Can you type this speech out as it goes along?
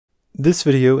This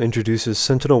video introduces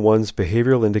SentinelOne's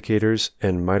behavioral indicators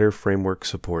and MITRE framework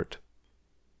support.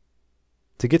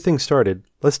 To get things started,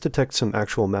 let's detect some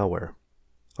actual malware.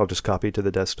 I'll just copy it to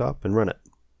the desktop and run it.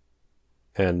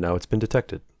 And now it's been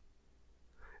detected.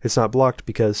 It's not blocked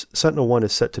because SentinelOne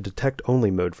is set to detect-only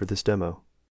mode for this demo.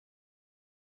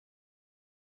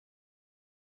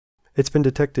 It's been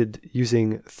detected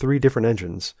using 3 different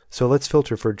engines, so let's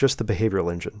filter for just the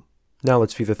behavioral engine. Now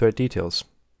let's view the threat details.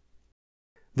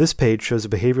 This page shows the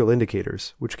behavioral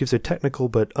indicators, which gives a technical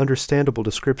but understandable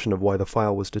description of why the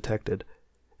file was detected.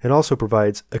 It also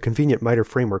provides a convenient MITRE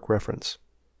framework reference.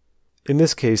 In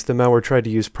this case, the malware tried to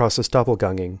use process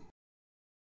doppelganging.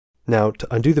 Now, to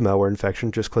undo the malware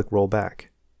infection, just click Roll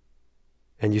Back.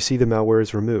 And you see the malware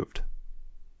is removed.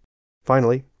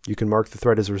 Finally, you can mark the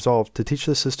threat as resolved to teach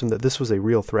the system that this was a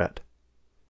real threat.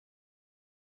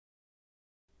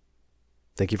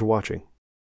 Thank you for watching.